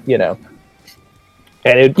spread. You know.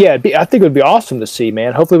 And I think it would be awesome to see,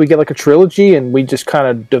 man. Hopefully we get like a trilogy and we just kind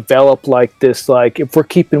of develop like this, like if we're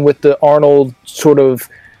keeping with the Arnold sort of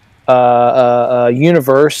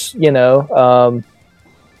universe, where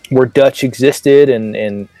Dutch existed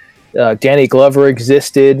and Danny Glover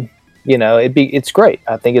existed, it's great.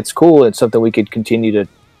 I think it's cool. It's something we could continue to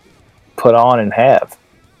put on and have,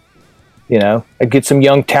 and get some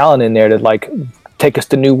young talent in there to like take us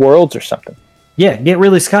to new worlds or something. Yeah, get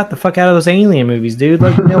Ridley Scott the fuck out of those Alien movies, dude.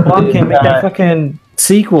 Like Neil Blomkamp can't make that fucking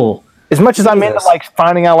sequel. As much as I'm into like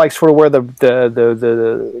finding out like sort of where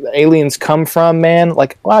the aliens come from, man.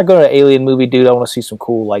 Like when I go to an alien movie, dude, I want to see some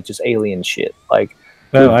cool like just alien shit. Like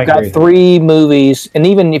we've got 3 movies, and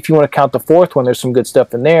even if you want to count the 4th one, there's some good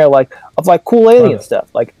stuff in there, like of like cool alien stuff.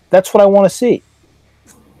 Like that's what I want to see.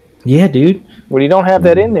 Yeah, dude. When you don't have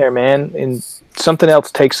that in there, man, and something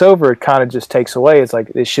else takes over, it kind of just takes away. It's like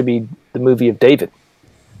it should be the movie of David.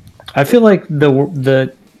 I feel like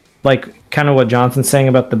the like kind of what Johnson's saying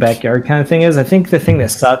about the backyard kind of thing is, I think the thing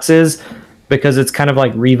that sucks is because it's kind of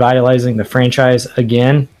like revitalizing the franchise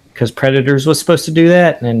again, because Predators was supposed to do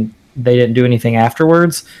that and they didn't do anything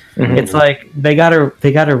afterwards. It's like they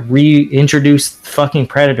gotta reintroduce fucking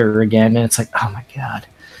Predator again, and it's like, oh my god,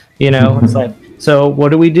 it's like, so what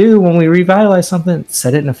do we do when we revitalize something?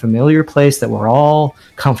 Set it in a familiar place that we're all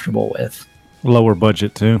comfortable with. Lower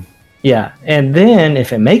budget too. Yeah, and then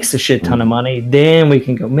if it makes a shit ton of money, then we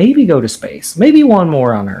can go to space. Maybe one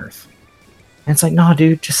more on Earth. And it's like, no,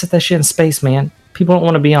 dude, just set that shit in space, man. People don't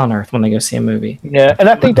want to be on Earth when they go see a movie. Yeah, and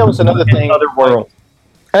I think that was another thing. Other world.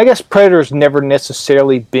 I guess Predator's never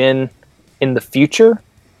necessarily been in the future.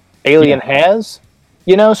 Alien has,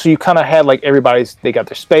 so you kind of had like they got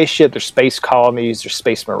their spaceship, their space colonies, their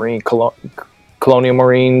space marine, colonial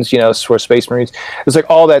marines, sort of space marines. It's like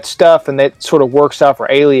all that stuff, and that sort of works out for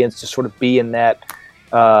aliens to sort of be in that,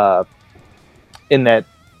 I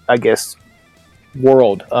guess,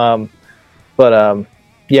 world. Yeah,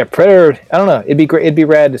 Predator. I don't know. It'd be great. It'd be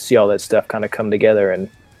rad to see all that stuff kind of come together and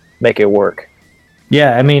make it work.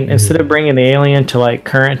 Yeah, I mean, instead of bringing the alien to like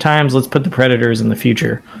current times, let's put the Predators in the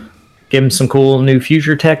future. Give them some cool new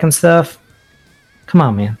future tech and stuff. Come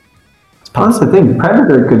on, man. Plus, I think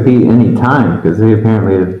Predator could be any time because they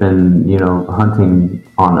apparently have been, hunting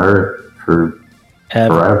on Earth for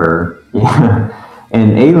forever. Yeah.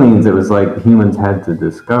 And aliens, it was like humans had to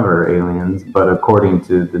discover aliens, but according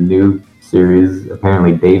to the new series,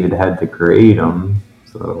 apparently David had to create them.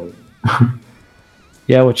 So.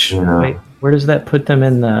 Yeah, which wait, where does that put them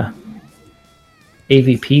in the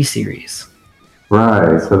AVP series?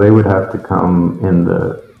 Right, so they would have to come in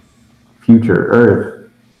the future Earth.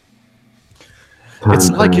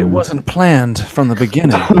 It's like it wasn't planned from the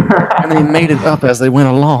beginning, and they made it up as they went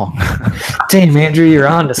along. Damn, Andrew, you're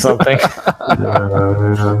on to something.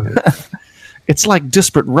 It's like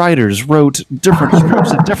disparate writers wrote different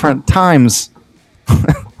scripts at different times.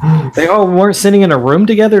 They all weren't sitting in a room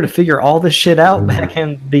together to figure all this shit out back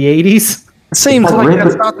in the 80s? It seems like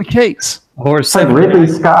that's not the case. Or it's like Ridley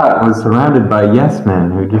Scott was surrounded by yes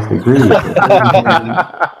men who just agreed.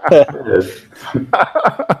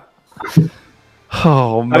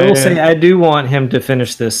 Oh man! I will say I do want him to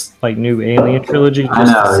finish this like new Alien trilogy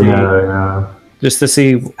just to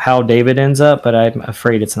see how David ends up, but I'm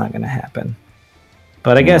afraid it's not going to happen.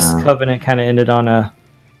 But I guess Covenant kind of ended on a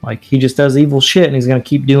like he just does evil shit and he's going to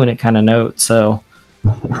keep doing it kind of note, so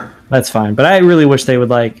that's fine. But I really wish they would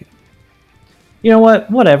like You know what?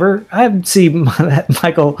 Whatever. I'd see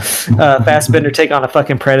Michael Fassbender take on a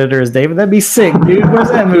fucking predator as David. That'd be sick, dude. Where's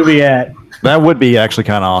that movie at? That would be actually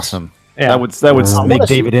kind of awesome. Yeah. That would make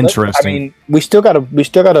David interesting. I mean, we still gotta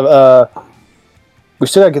get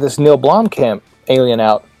this Neil Blomkamp alien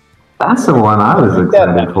out. That's the one I was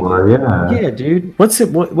excited for. Yeah. Yeah, dude. What's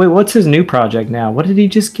his new project now? What did he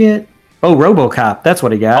just get? Oh, RoboCop. That's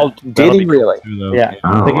what he got. Oh, did he really? Too, Yeah.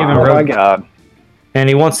 Oh, They gave him Oh my god. And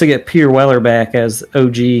he wants to get Peter Weller back as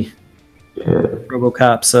OG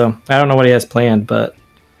RoboCop. So I don't know what he has planned, but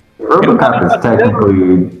RoboCop is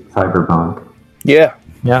technically cyberpunk. Yeah.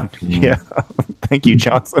 yeah. Yeah. Thank you,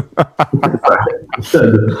 Johnson.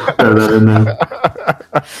 Throw that in there.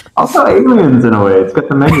 Also, aliens in a way. It's got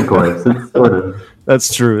the megacorps. It's sort of.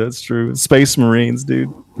 That's true. That's true. Space Marines,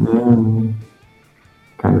 dude.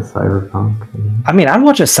 Kind of cyberpunk. I mean, I'd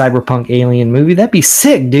watch a cyberpunk alien movie. That'd be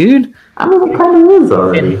sick, dude. I mean, it kind of is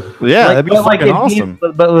already. Yeah, that'd be fucking awesome.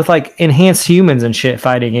 But with like enhanced humans and shit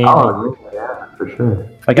fighting aliens. Oh, yeah, for sure.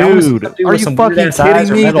 Like, I wanna see Dude, some dude are with you some fucking weird-ass eyes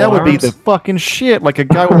kidding or me? metal That would be arms. the fucking shit. Like a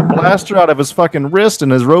guy with a blaster out of his fucking wrist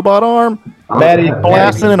and his robot arm, Maddie,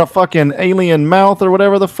 blasting in a fucking alien mouth or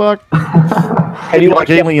whatever the fuck. have you Like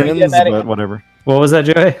watched Upgrade aliens, yet, Maddie? but whatever. What was that,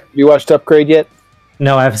 Joey? Have you watched Upgrade yet?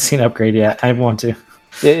 No, I haven't seen Upgrade yet. I want to.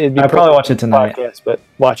 It'd be I'll probably watch it perfect tonight. podcast, but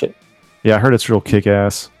watch it. Yeah, I heard it's real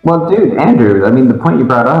kick-ass. Well, dude, Andrew, I mean, the point you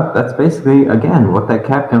brought up, that's basically, again, what that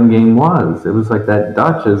Capcom game was. It was like that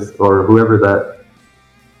Dutch's, or whoever that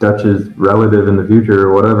Dutch's relative in the future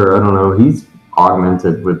or whatever, I don't know, he's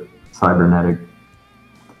augmented with cybernetic.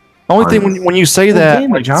 Only thing when you say that,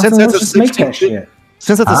 Damn it, like, Johnson, since let's it's just a make that 16 shit.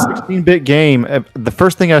 since it's a 16-bit game, the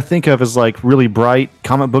first thing I think of is like really bright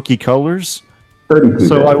comic booky colors. 32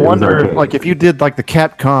 So I it was wonder, arcade. like, if you did like the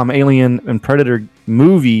Capcom Alien and Predator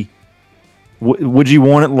movie, would you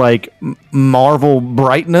want it like Marvel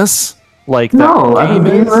brightness? Like that No, I game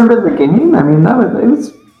mean, do you is? remember the game? I mean, it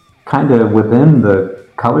was kind of within the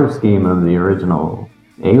color scheme of the original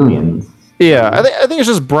Aliens. Yeah, I think it's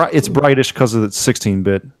just bright. It's brightish because of it's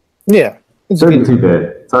 16-bit Yeah.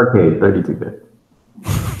 32-bit. It's arcade, 32-bit.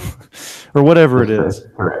 or whatever it is.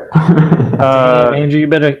 Correct.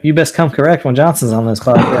 Andrew, you best come correct when Johnson's on this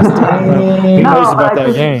podcast. He knows about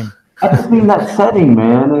that game. I just mean that setting,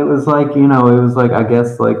 man. It was like, I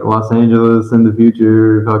guess like Los Angeles in the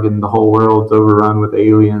future, fucking the whole world's overrun with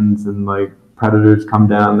aliens and like predators come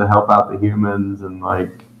down to help out the humans and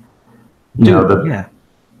like, the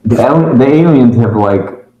aliens have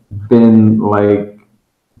like been like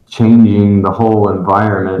changing the whole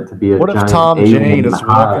environment to be a What if giant Tom alien Jane is walking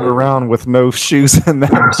hive. around with no shoes in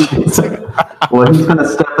that? Well, he's gonna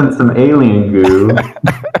step in some alien goo.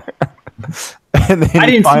 And then I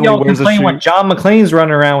didn't see y'all complain when John McClane's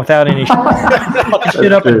running around without any shoes. Fucking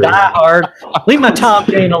shit up and die hard. Leave my Tom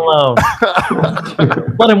Jane alone.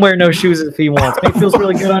 Let him wear no shoes if he wants. It feels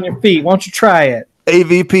really good on your feet. Why don't you try it?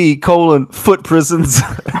 AVP : foot prisons.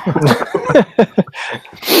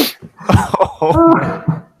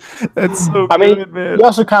 Oh, that's so good, man. You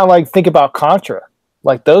also kind of like think about Contra,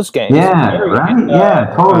 like those games. Yeah, right?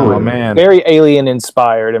 Yeah, totally. Oh, man. Very alien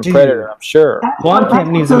inspired and Predator, I'm sure.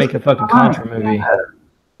 Blomkamp needs to make a fucking Contra movie.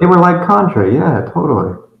 They were like Contra, yeah,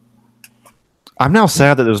 totally. I'm now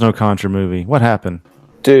sad that there's no Contra movie. What happened?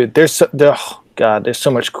 Dude, there's so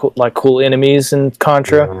much cool enemies in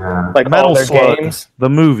Contra. Yeah. Like Metal all their Slug, games.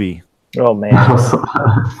 the movie. Oh man.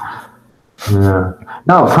 Yeah.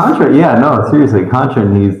 No, Contra, no, seriously, Contra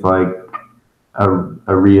needs like a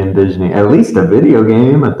re-envisioning, at least a video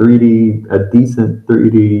game, a decent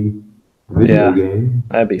 3D video game.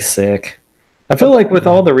 That'd be sick. I feel like with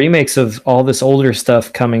all the remakes of all this older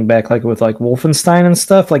stuff coming back, like with like Wolfenstein and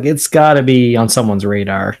stuff, like it's got to be on someone's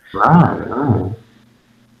radar. Right.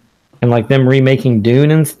 And like them remaking Doom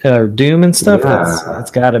and stuff, that's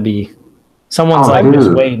got to be someone's just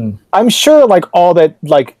waiting. I'm sure like all that,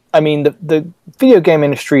 like, I mean, the video game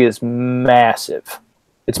industry is massive.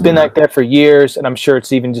 It's been like that for years, and I'm sure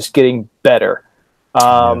it's even just getting better.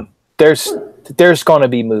 There's going to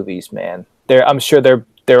be movies, man. I'm sure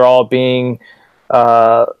they're all being,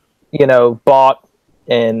 bought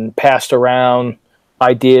and passed around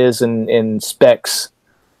ideas and specs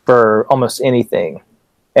for almost anything.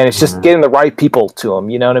 And it's just getting the right people to them.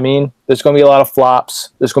 You know what I mean? There's going to be a lot of flops.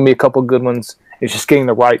 There's going to be a couple good ones. It's just getting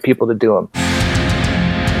the right people to do them.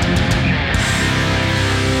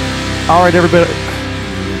 All right, everybody.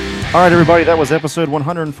 That was episode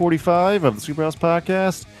 145 of the Superhouse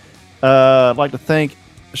Podcast. I'd like to thank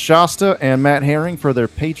Shasta and Matt Herring for their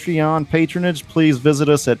Patreon patronage. Please visit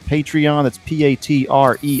us at Patreon. That's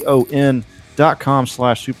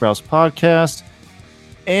patreon.com/Superhouse Podcast.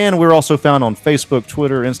 And we're also found on Facebook,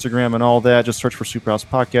 Twitter, Instagram, and all that. Just search for Superhouse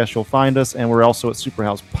Podcast. You'll find us. And we're also at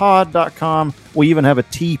superhousepod.com. We even have a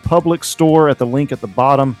TeePublic store at the link at the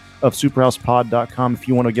bottom of superhousepod.com if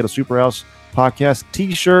you want to get a Superhouse Podcast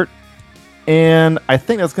t-shirt. And I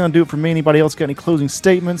think that's going to do it for me. Anybody else got any closing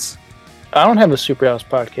statements? I don't have a Superhouse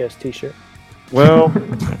Podcast t-shirt. Well,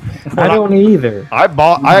 I don't either. I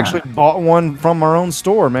actually bought one from our own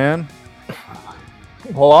store, man.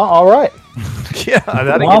 Well, all right. Yeah,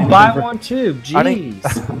 I'll buy one too. Jeez.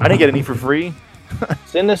 I didn't get any for free.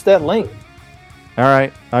 Send us that link. All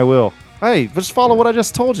right, I will. Hey, just follow what I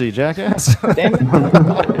just told you, jackass. Damn it.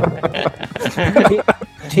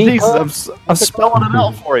 Jesus, I'm spelling it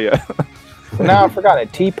out for you. No, I forgot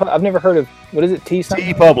it. I've never heard of, what is it?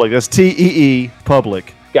 TeePublic. That's TEE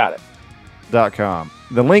Public. Got it. .com.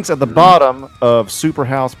 The link's at the bottom of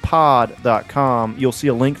superhousepod.com. You'll see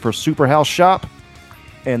a link for Superhouse Shop,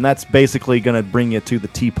 and that's basically going to bring you to the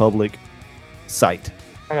TeePublic site.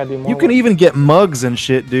 I gotta do more You can work. even get mugs and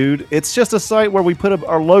shit, dude. It's just a site where we put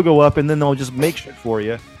our logo up, and then they'll just make shit for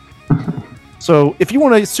you. So if you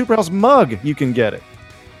want a Superhouse mug, you can get it.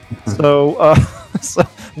 So,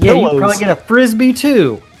 yeah, you can probably get a Frisbee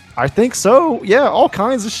too. I think so. Yeah, all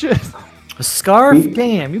kinds of shit. A scarf?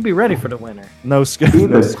 Damn, you'd be ready for the winter. No scarf.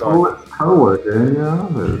 Co-worker, you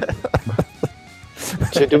know.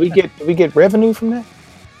 So do we get revenue from that?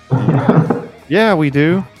 Yeah, we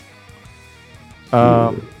do.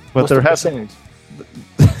 But What's there the has, percentage?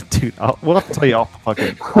 dude. We'll have to tell you off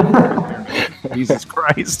fucking. Jesus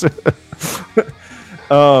Christ.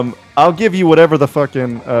 I'll give you whatever the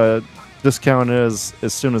fucking discount is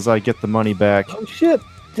as soon as I get the money back. Oh shit!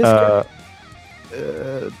 Discount.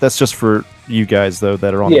 That's just for you guys though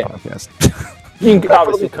that are on the podcast. You can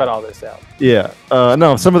obviously cut all this out. Yeah.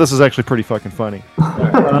 No, some of this is actually pretty fucking funny.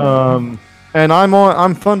 And I'm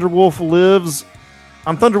Thunderwolf Lives.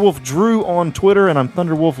 I'm Thunderwolf Drew on Twitter, and I'm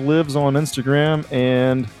Thunderwolf Lives on Instagram.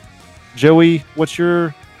 And Joey, what's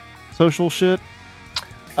your social shit?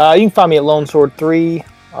 You can find me at Lone Sword 3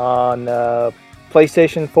 on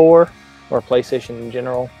PlayStation 4 or PlayStation in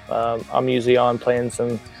general. I'm usually on playing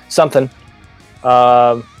something.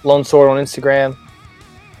 Lone Sword on Instagram.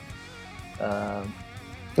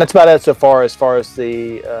 That's about it so far as far as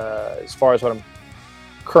what I'm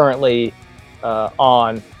currently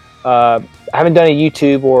on. I haven't done any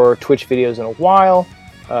YouTube or Twitch videos in a while.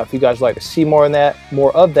 If you guys would like to see more of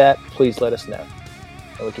that, please let us know,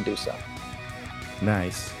 and we can do so.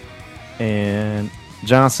 Nice. And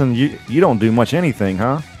Johnson, you don't do much anything,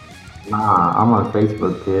 huh? Nah, I'm on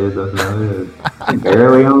Facebook, kid. That's about it. I'm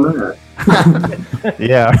barely on that.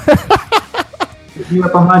 Yeah. Hit me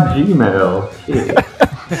up on my Gmail. Shit.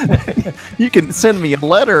 You can send me a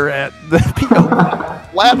letter at the P.O.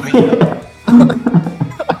 Latvia.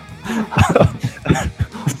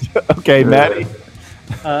 Okay, Maddie.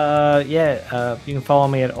 You can follow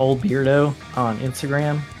me at Old Beardo on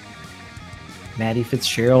Instagram. Maddie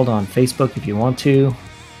Fitzgerald on Facebook if you want to.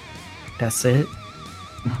 That's it.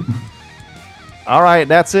 All right,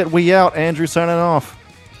 that's it. We out. Andrew signing off.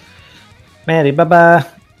 Maddie, bye-bye.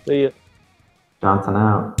 See ya. Johnson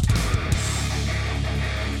out.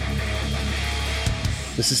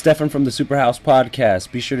 This is Stefan from the Superhouse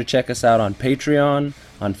Podcast. Be sure to check us out on Patreon,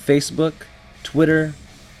 on Facebook, Twitter,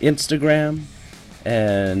 Instagram,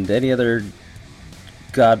 and any other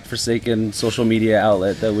godforsaken social media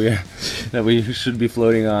outlet that we should be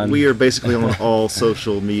floating on. We are basically on all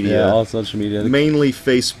social media. Yeah, all social media. Mainly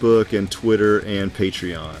Facebook and Twitter and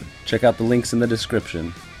Patreon. Check out the links in the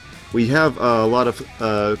description. We have a lot of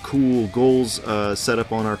cool goals set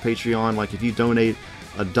up on our Patreon. Like if you donate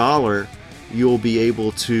 $1, you'll be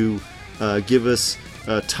able to give us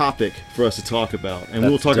a topic for us to talk about. And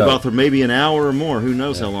we'll talk about for maybe an hour or more. Who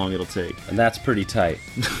knows how long it'll take. And that's pretty tight.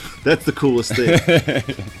 That's the coolest thing.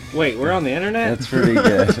 Wait, we're on the internet? That's pretty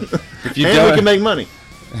good. If you we can make money.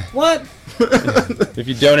 What? If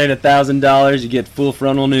you donate $1,000, you get full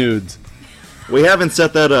frontal nudes. We haven't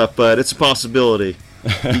set that up, but it's a possibility.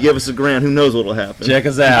 You give us $1,000, who knows what'll happen. Check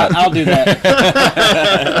us out. I'll do that.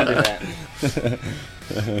 I'll do that.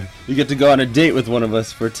 You get to go on a date with one of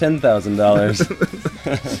us for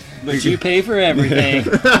 $10,000. But you pay for everything.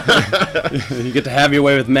 You get to have your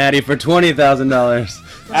way with Maddie for $20,000.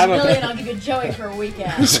 For $1 million, I'll give you Joey for a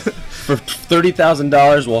weekend. For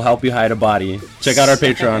 $30,000, we'll help you hide a body. Check out our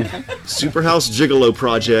Patreon. Superhouse Gigolo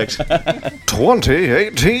Project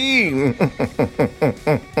 2018.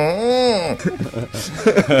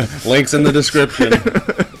 Links in the description.